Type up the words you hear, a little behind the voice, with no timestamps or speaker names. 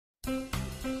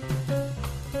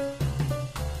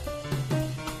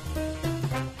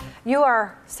you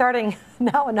are starting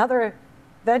now another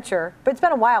venture, but it's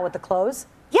been a while with the clothes.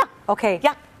 Yeah. Okay.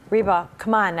 Yeah. Reba,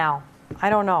 come on now. I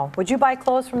don't know. Would you buy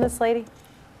clothes from this lady?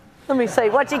 Let me see.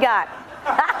 What you got?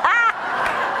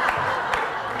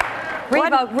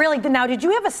 Reba, really, now, did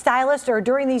you have a stylist, or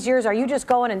during these years, are you just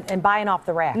going and buying off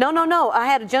the rack? No, no, no. I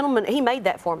had a gentleman. He made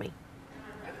that for me.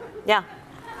 Yeah.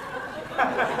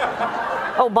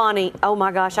 Oh, Bonnie. Oh,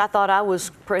 my gosh. I thought I was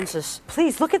Princess.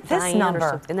 Please, look at this Diane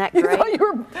number. Isn't that You great? thought you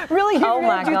were really huge. Oh,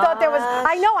 my You thought that was, gosh.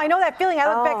 I know that feeling.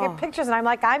 I look back at pictures and I'm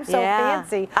like, I'm so Yeah.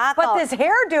 fancy. I But thought- this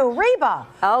hairdo, Reba.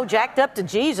 Oh, jacked up to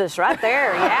Jesus right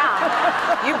there.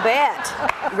 Yeah. You bet.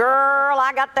 Girl,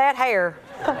 I got that hair.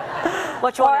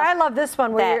 What you Oh, want? I love this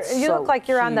one where That's you so look like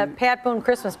you're on the cute. Pat Boone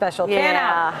Christmas special. Pan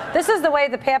Yeah. out. This is the way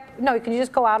the Pat. No, can you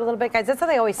just go out a little bit, guys? That's how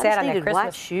they always I sat just on that needed Christmas.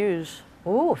 white shoes.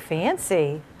 Ooh,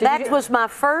 fancy. Did That you- was my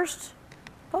first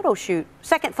photo shoot.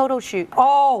 Second photo shoot.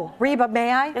 Oh, Reba,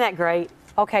 may I? Isn't that great?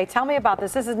 Okay, tell me about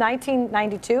this. This is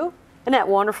 1992. Isn't that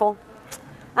wonderful?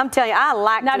 I'm telling you, I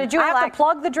like Now, to. did you have to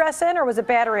plug the dress in, or was it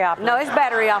battery operated? No, it's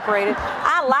battery operated.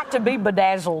 I like to be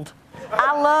bedazzled.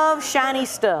 I love shiny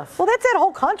stuff. Well, that's that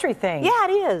whole country thing. Yeah,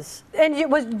 it is. And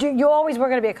you always were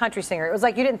going to be a country singer. It was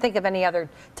like you didn't think of any other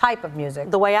type of music.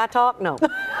 The way I talk, no.